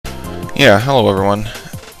Yeah, hello everyone.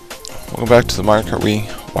 Welcome back to the Kart Wii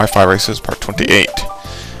Wi-Fi races, part 28.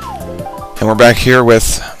 And we're back here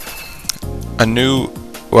with a new,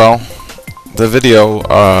 well, the video,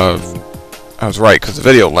 I was right, because the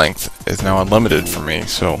video length is now unlimited for me,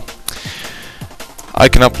 so I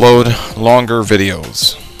can upload longer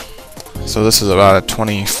videos. So this is about a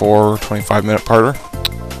 24-25 minute parter.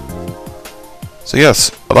 So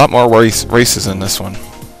yes, a lot more races in this one.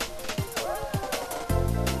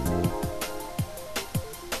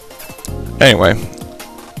 Anyway,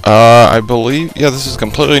 I believe, yeah, this is a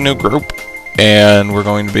completely new group, and we're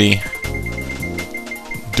going to be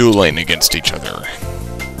dueling against each other.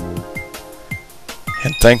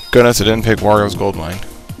 And thank goodness it didn't pick Wario's Gold Mine,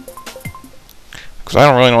 because I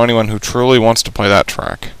don't really know anyone who truly wants to play that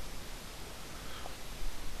track.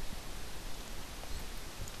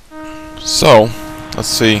 So, let's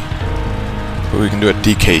see what we can do at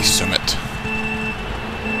DK Summit.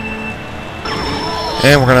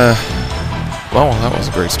 And we're gonna... Well, that was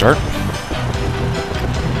a great start.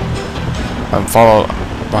 I'm followed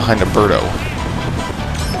behind a Birdo.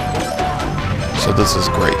 So this is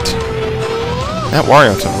great. That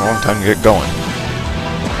Wario took a long time to get going.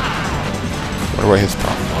 I wonder what his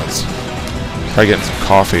problem was. Probably getting some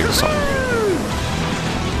coffee or something.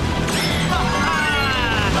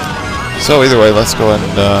 So either way, let's go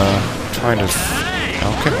and try to...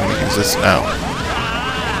 Okay, I'm gonna use this now.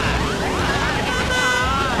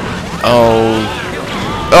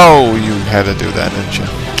 Oh, you had to do that, didn't you?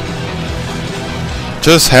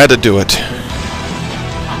 Just had to do it.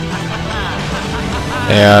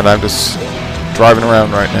 And I'm just driving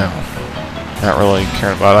around right now. Not really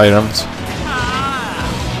caring about items.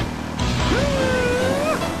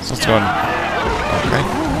 So let's go and... Okay.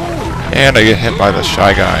 And I get hit by the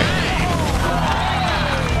Shy Guy.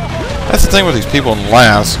 That's the thing with these people in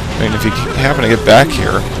last. I mean, if you happen to get back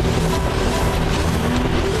here,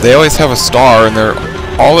 they always have a star, and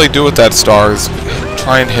all they do with that star is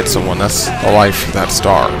try and hit someone. That's the life of that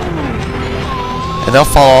star. And they'll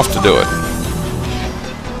fall off to do it.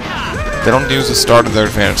 They don't use the star to their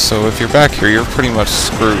advantage, so if you're back here, you're pretty much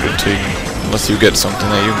screwed unless you get something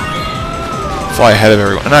that you fly ahead of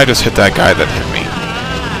everyone. And I just hit that guy that hit me.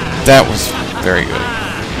 That was very good.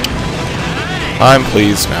 I'm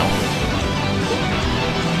pleased now.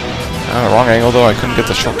 Wrong angle though, I couldn't get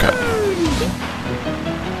the shortcut.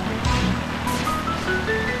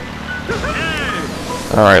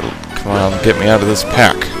 Alright, come on, get me out of this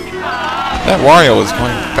pack. That Wario is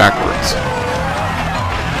going backwards.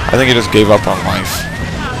 I think he just gave up on life.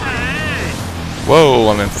 Whoa,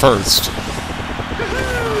 I'm in first.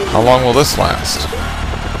 How long will this last?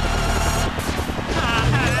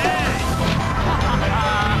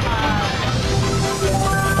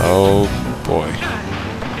 Oh boy.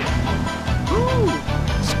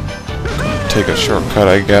 Take a shortcut,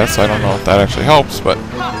 I guess. I don't know if that actually helps, but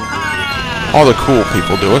all the cool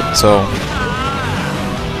people do it, so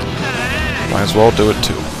might as well do it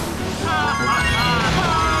too.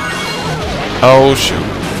 Oh shoot.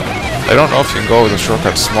 I don't know if you can go with a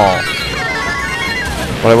shortcut small,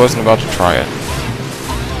 but I wasn't about to try it.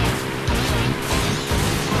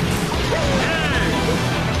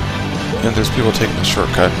 And there's people taking the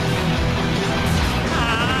shortcut.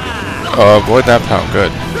 Avoid that pound,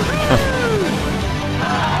 good.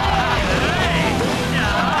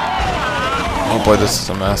 Oh boy, this is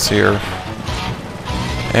a mess here.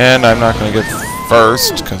 And I'm not going to get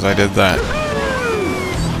first, because I did that.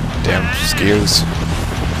 Damn skiers.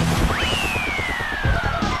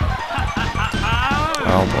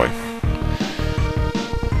 Oh boy.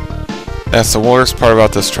 That's the worst part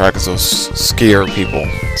about this track, is those skier people.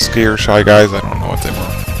 Skier Shy Guys, I don't know what they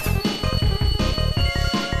were.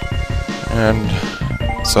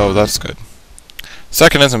 And so that's good.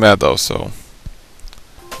 Second isn't bad though, so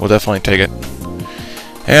we'll definitely take it.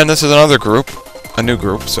 And this is another group, a new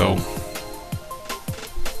group, so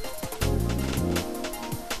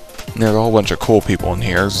there's a whole bunch of cool people in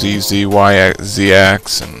here. ZZY,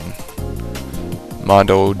 ZX, and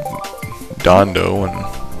Mondo, Dondo, and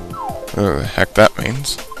whatever the heck that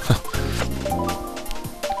means.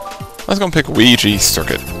 Let's go and pick Ouija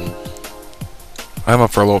Circuit. I'm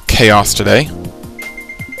up for a little chaos today.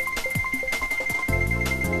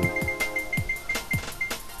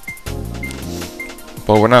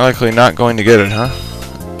 But we're not likely not going to get it, huh?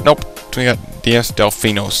 Nope. We got DS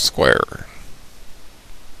Delfino Square.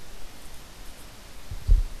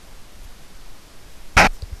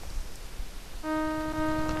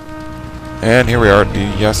 And here we are at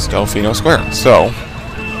DS Delfino Square. So,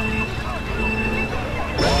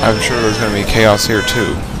 I'm sure there's going to be chaos here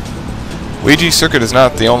too. Ouija Circuit is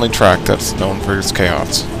not the only track that's known for its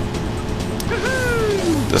chaos.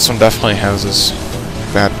 this one definitely has its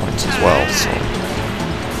bad points as well, so.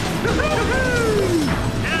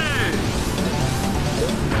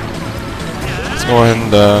 Let's go ahead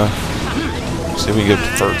and see if we can get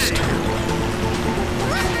it first.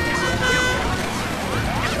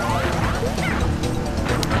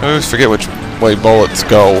 I always forget which way bullets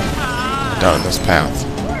go down in this path.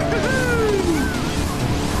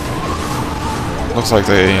 Looks like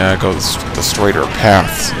they go the straighter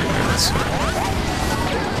paths.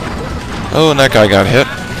 Oh, and that guy got hit.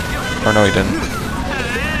 Or no, he didn't.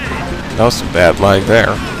 That was some bad lag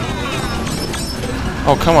there.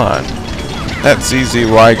 Oh, come on. That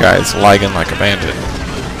ZZY guy is lagging like a bandit.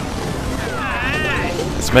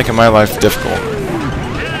 It's making my life difficult.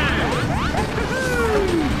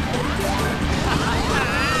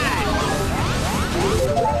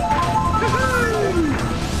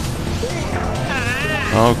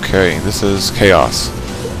 Okay, this is chaos.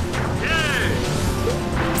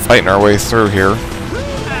 Fighting our way through here.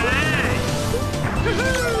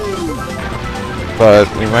 But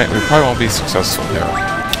we probably won't be successful here.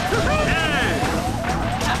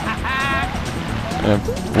 And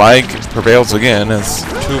lag prevails again as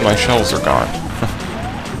 2 of my shells are gone.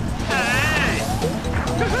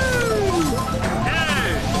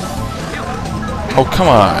 Oh, come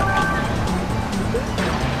on.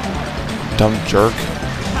 Dumb jerk.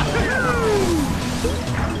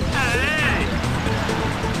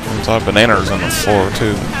 There's a lot of bananas on the floor,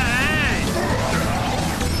 too.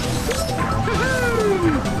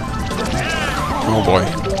 Oh boy.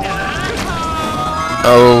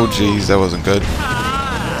 Oh jeez, that wasn't good.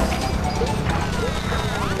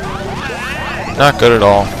 Not good at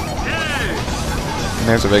all. And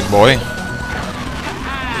there's a big boy.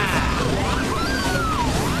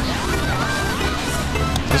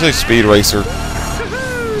 There's a speed racer.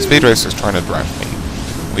 Speed racer's trying to drive me.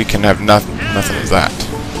 We can have nothing of that.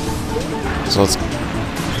 So let's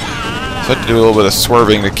have to do a little bit of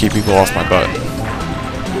swerving to keep people off my butt.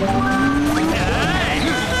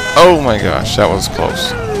 Oh my gosh, that was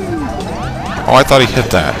close. Oh, I thought he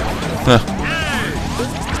hit that.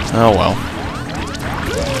 Oh well.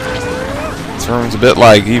 This room's a bit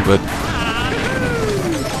laggy, but...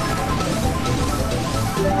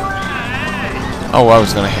 Oh, I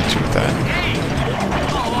was gonna hit you with that.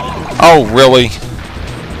 Oh, really?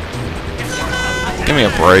 Give me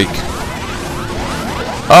a break.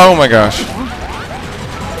 Oh my gosh.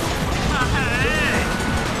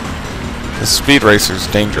 The speed racer's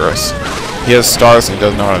dangerous. He has stars and he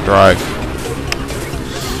doesn't know how to drive.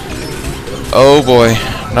 Oh boy.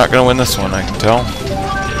 I'm not gonna win this one, I can tell.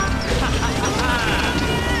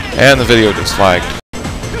 And the video just lagged.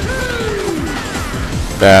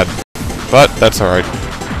 Bad. But that's alright.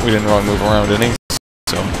 We didn't really move around any,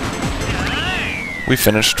 so we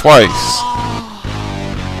finished twice.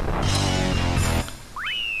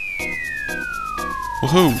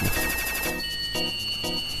 Woohoo!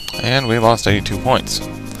 And we lost 82 points.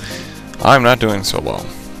 I'm not doing so well.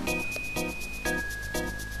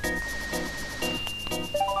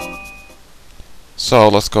 So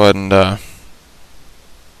let's go ahead and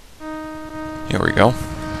here we go.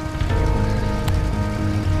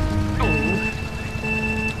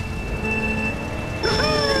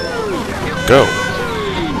 Go.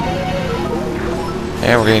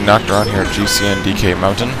 And we're getting knocked around here at GCN-DK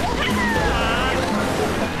Mountain.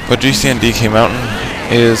 But GCN-DK Mountain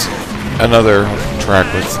is another track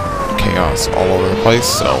with chaos all over the place,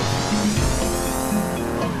 so...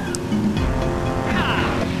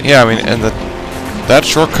 Yeah, I mean, and that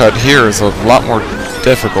shortcut here is a lot more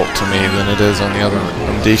difficult to me than it is on the other,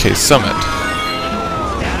 on DK Summit.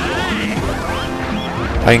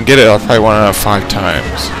 I can get it, I'll probably 1 out of 5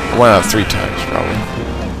 times. 1 out of 3 times, probably.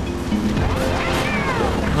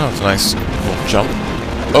 Oh, it's a nice little jump.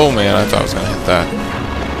 Oh man, I thought I was going to hit that.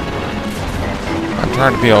 I'm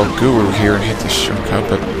trying to be all guru here and hit this shortcut,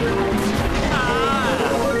 but...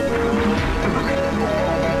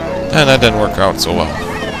 And that didn't work out so well.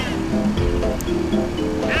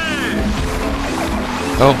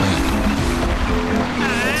 Oh man.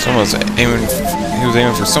 Someone was aiming... He was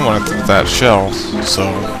aiming for someone at that shell, so...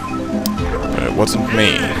 But it wasn't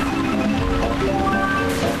me.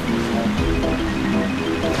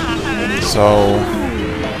 So...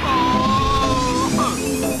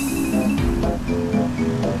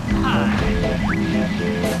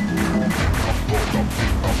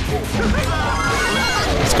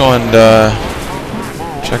 Let's go and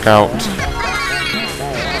check out...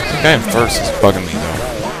 The guy in first is bugging me though.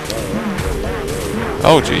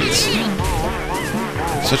 Oh jeez.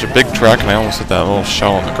 Such a big track and I almost hit that little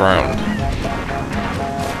shell on the ground.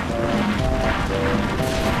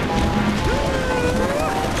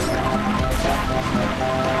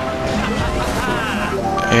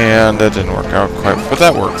 And that didn't work out quite, but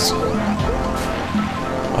that works.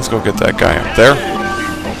 Let's go get that guy up there.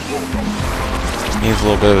 Needs a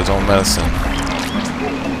little bit of his own medicine.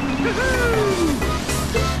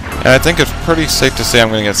 And I think it's pretty safe to say I'm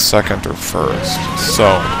going to get second or first. So,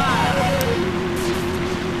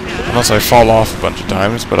 unless I fall off a bunch of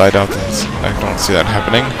times, but I doubt that. I don't see that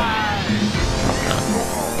happening.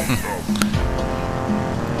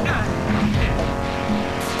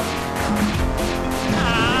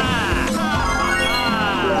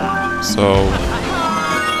 So,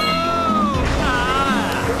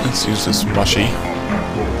 let's use this mushy.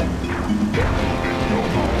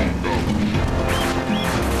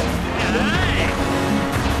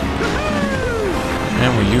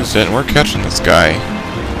 And we used it, and we're catching this guy.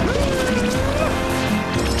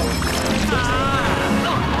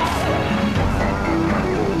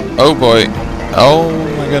 Oh boy. Oh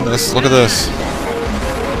my goodness, look at this.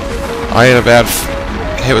 I had a bad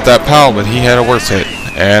hit with that pal, but he had a worse hit.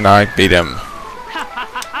 And I beat him.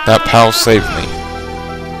 That pal saved me.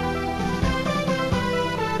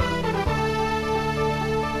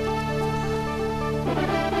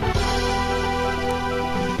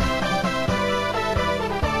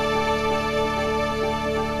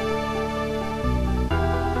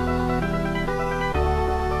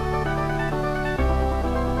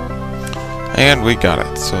 And we got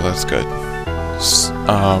it, so that's good. So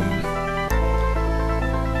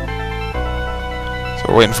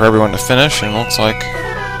we're waiting for everyone to finish, and it looks like...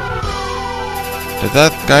 Did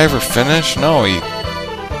that guy ever finish? No, he...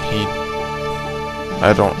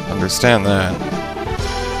 I don't understand that.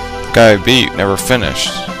 The guy I beat never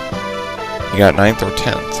finished. He got 9th or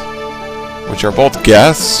 10th. Which are both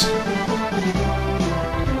guests?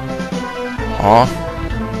 Huh?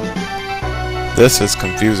 This is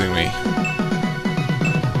confusing me.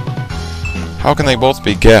 How can they both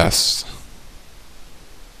be guests?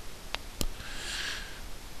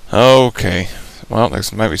 Okay. Well, there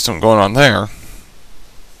might be something going on there.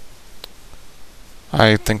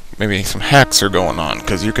 I think maybe some hacks are going on,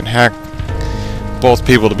 because you can hack both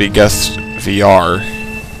people to be guest VR.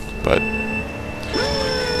 But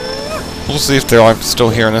we'll see if they're still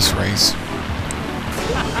here in this race.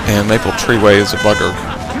 And Maple Treeway is a bugger.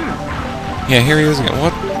 Yeah, here he is again.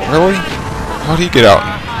 What? Really? How'd he get out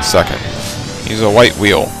in second? He's a white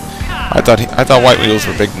wheel. I thought white wheels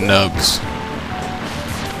were big nubs.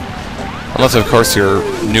 Unless, of course, you're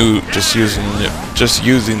new, just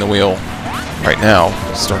using the wheel right now,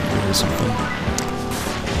 starting to do something.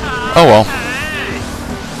 Oh well.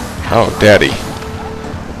 Oh, Daddy.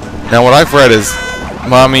 Now, what I've read is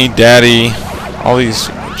Mommy, Daddy, all these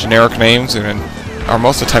generic names are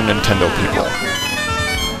most of the time Nintendo people.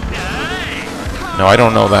 Now, I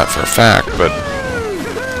don't know that for a fact, but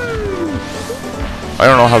I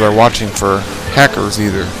don't know how they're watching for hackers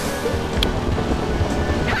either.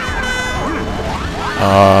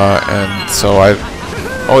 And so I've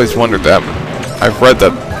always wondered that. I've read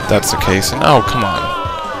that that's the case, and oh, come on.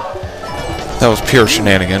 That was pure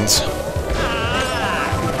shenanigans.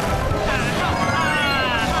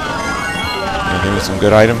 Maybe some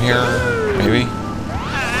good item here, maybe?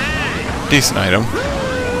 Decent item.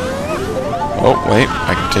 Oh, wait,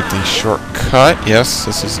 I can take the shortcut. Yes,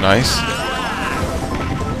 this is nice.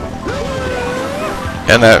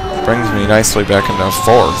 And that brings me nicely back into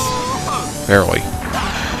 4th. Barely.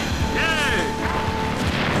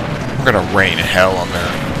 We're gonna rain hell on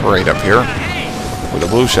their parade up here with a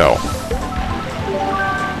blue shell.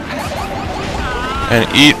 And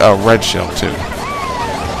eat a red shell too.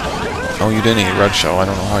 Oh, you didn't eat a red shell. I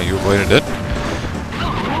don't know how you avoided it.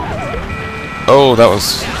 Oh, that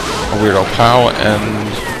was a weirdo pow. And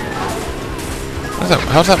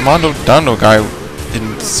how's that Mondo Dondo guy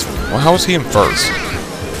in? Well, how was he in first?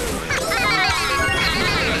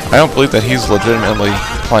 I don't believe that he's legitimately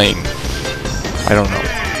playing. I don't know.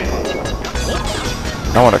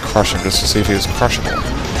 I want to crush him just to see if he was crushable.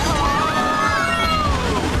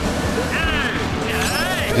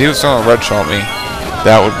 If he was throwing a red shell at me,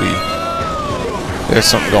 that would be... There's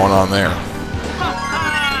something going on there.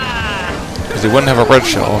 Because he wouldn't have a red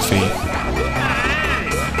shell if he...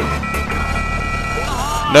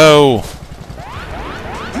 No!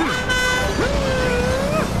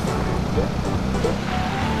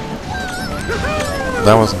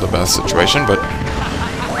 That wasn't the best situation, but...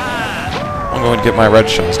 I'm going to get my red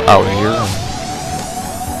shells out of here.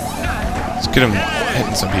 Let's get him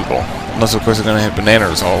hitting some people. Unless, of course, they're going to hit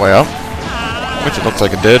bananas all the way up. Which it looks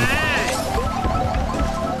like it did.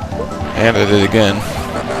 And it did again.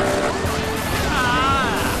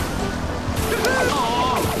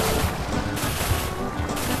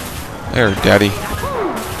 There, Daddy.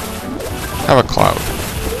 Have a cloud.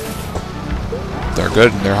 they're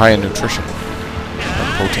good and they're high in nutrition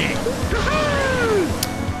and protein.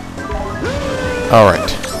 Alright.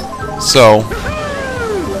 So...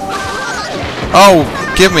 Oh,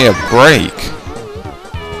 give me a break.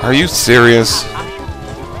 Are you serious?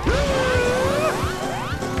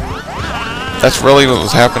 That's really what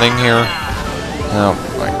was happening here? Oh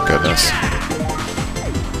my goodness.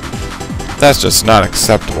 That's just not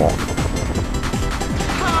acceptable.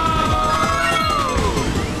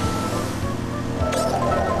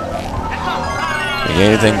 Can we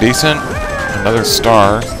get anything decent? Another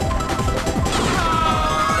star.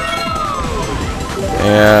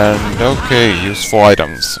 And, okay, useful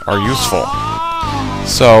items are useful.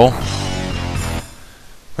 So,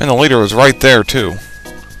 man, the leader was right there, too.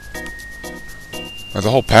 Or the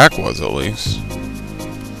whole pack was, at least.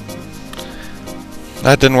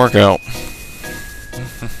 That didn't work out.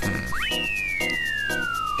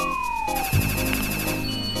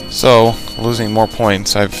 So, losing more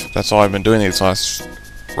points, that's all I've been doing these last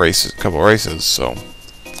couple races, so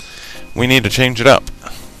we need to change it up.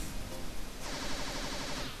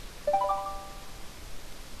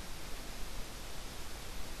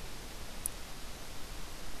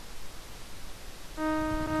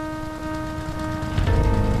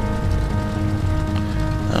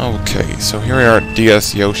 Okay, so here we are at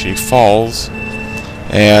DS Yoshi Falls,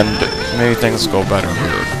 and maybe things go better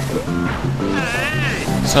here.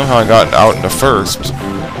 Somehow I got out into first.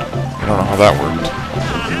 I don't know how that worked.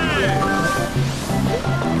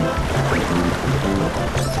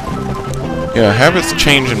 Yeah, habits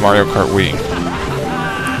change in Mario Kart Wii.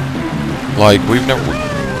 Like, we would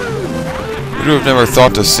have never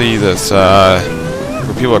thought to see this,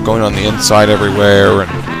 where people are going on the inside everywhere, and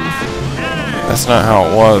that's not how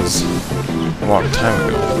it was a long time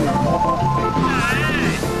ago.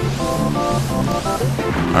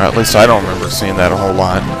 Or at least I don't remember seeing that a whole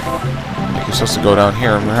lot. Like, you're supposed to go down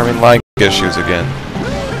here and we're having lag issues again.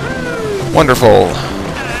 Wonderful!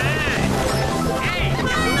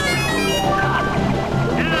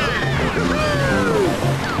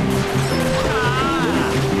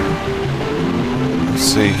 Let's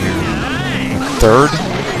see here. Third?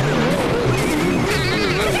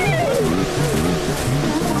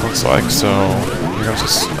 Looks like so. Here comes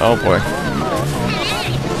this. Oh boy.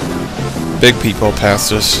 Big people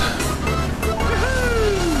past us.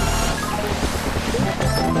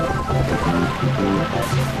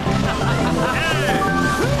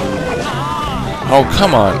 Oh,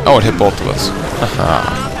 come on. Oh, it hit both of us. Haha.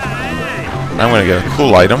 I'm gonna get a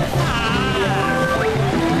cool item.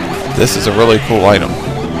 This is a really cool item.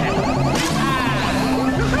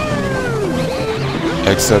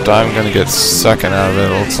 Except I'm gonna get second out of it,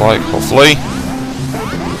 it looks like. Hopefully.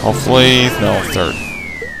 Hopefully, no, third.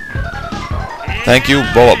 Thank you,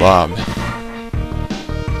 Bullet Bob.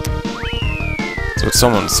 That's what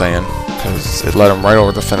someone's saying, because it led him right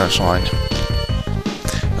over the finish line.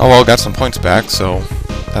 Oh well, got some points back, so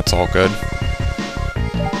that's all good.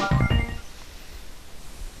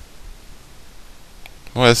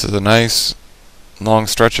 Well, this is a nice long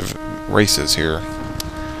stretch of races here.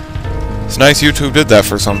 It's nice YouTube did that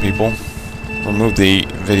for some people. Removed the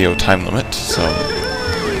video time limit, so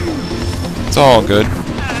it's all good.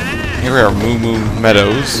 Here we are, Moo Moo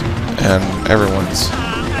Meadows, and everyone's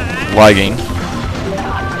lagging.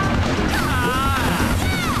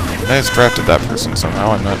 I just drafted that person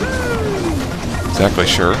somehow, I'm not exactly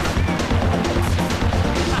sure.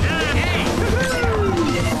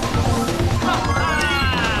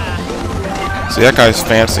 See, that guy's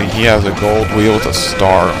fancy. He has a gold wheel with a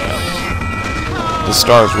star on it. The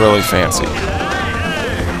star is really fancy.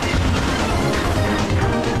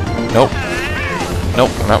 Nope.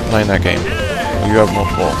 Nope, I'm not playing that game. You have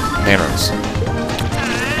multiple manners.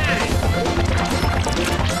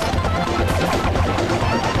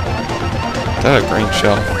 Is that a green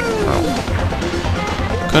shell? Oh.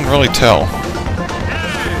 Couldn't really tell.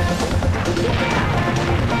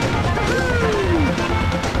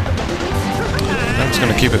 I'm just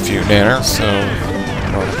going to keep a few nanners, so I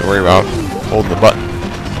don't have to worry about holding the button.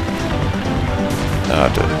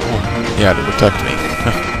 To protect me.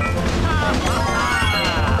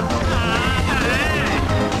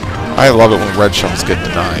 I love it when red shells get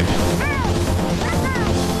denied.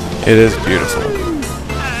 It is beautiful.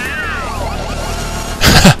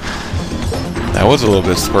 That was a little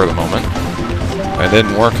bit spur of the moment. It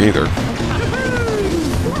didn't work either.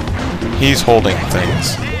 He's holding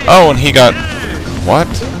things. Oh, and he got... What?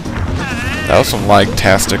 That was some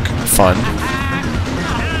lag-tastic fun.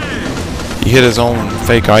 He hit his own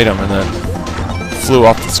fake item and then flew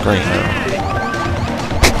off the screen.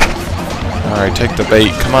 Alright, take the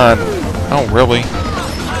bait. Come on. Oh, really?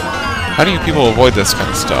 How do you people avoid this kind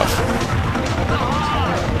of stuff?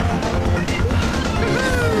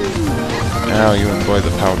 Now you enjoy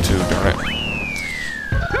the POW too, darn it.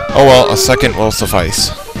 Oh well, a second will suffice.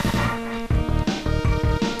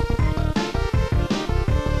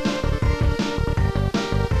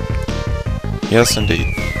 Yes, indeed.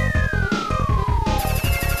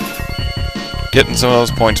 Getting some of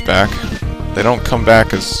those points back. They don't come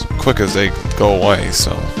back as quick as they go away,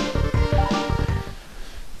 so...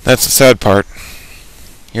 That's the sad part.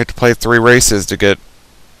 You have to play 3 races to get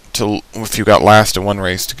to... if you got last in one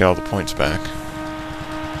race to get all the points back.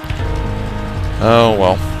 Oh,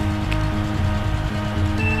 well.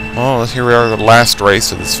 Well, here we are, the last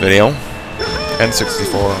race of this video.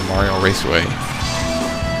 N64 Mario Raceway.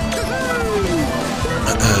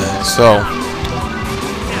 So,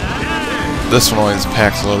 this one always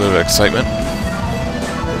packs a little bit of excitement.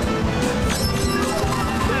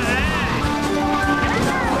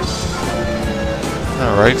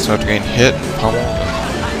 Alright, so after getting hit and pummeled and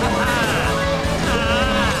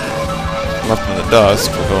left in the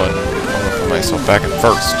dust, I'm going to put myself back in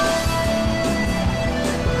first.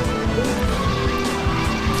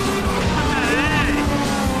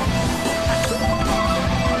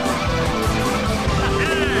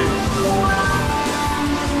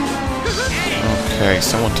 Okay,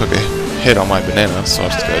 someone took a hit on my banana, so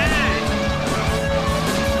that's good.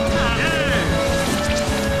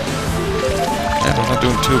 Yeah, I'm not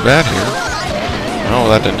doing too bad here. Oh,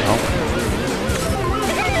 that didn't help.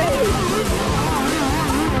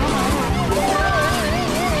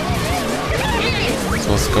 So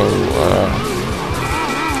let's go,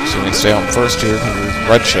 assuming stay on first here, because there's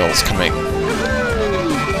red shells coming.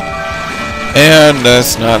 And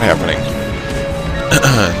that's not happening.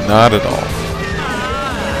 Not at all.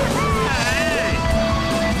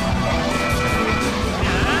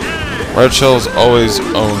 Red shells always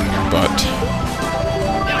own your butt.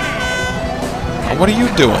 What are you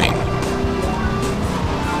doing?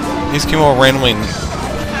 These came all randomly.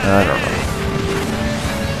 I don't know.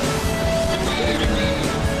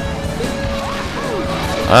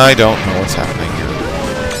 I don't know what's happening here.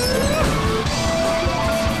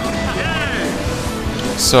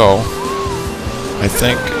 So, I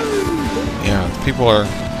think, yeah, people are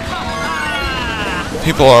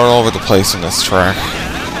all over the place in this track.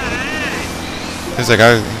 There's a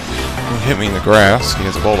guy who hit me in the grass. He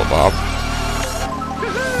has a bullet bob.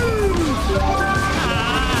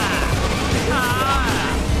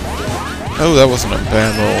 Oh, that wasn't a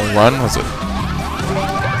bad little run, was it?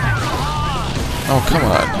 Oh, come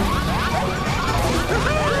on.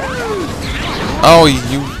 Oh,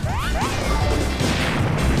 you...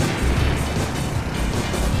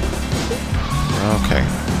 Okay.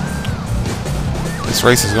 This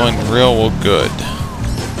race is going real good.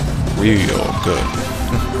 Real good.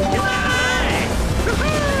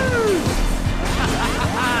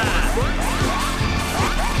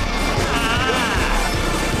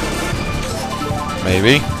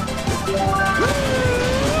 Maybe.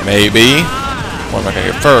 Maybe. Well, I'm not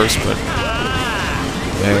gonna get first, but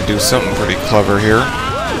I'm gonna do something pretty clever here.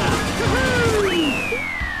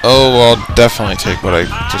 Oh, I'll definitely take what I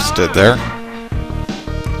just did there.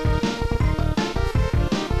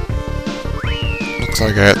 Looks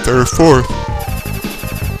like I got 3rd or 4th.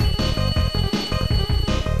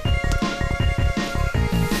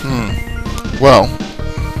 Well,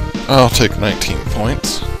 I'll take 19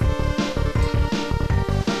 points.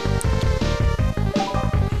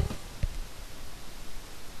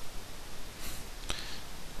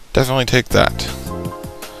 Definitely take that.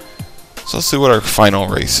 So let's see what our final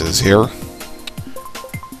race is here.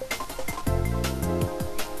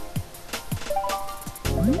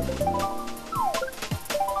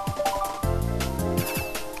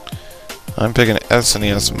 I'm picking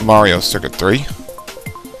SNES Mario Circuit 3.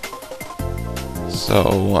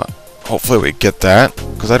 So, hopefully we get that,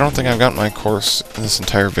 because I don't think I've gotten my course in this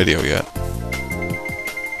entire video yet.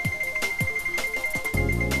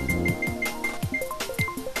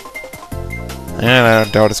 And I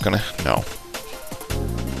doubt it's gonna... no.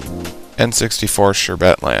 N64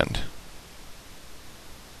 Sherbet Land.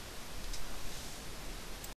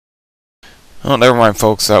 Oh, never mind,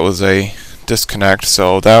 folks. That was a disconnect,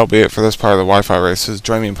 so that'll be it for this part of the Wi-Fi races.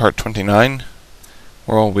 Join me in part 29,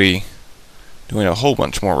 where we'll be doing a whole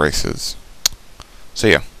bunch more races.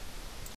 See ya.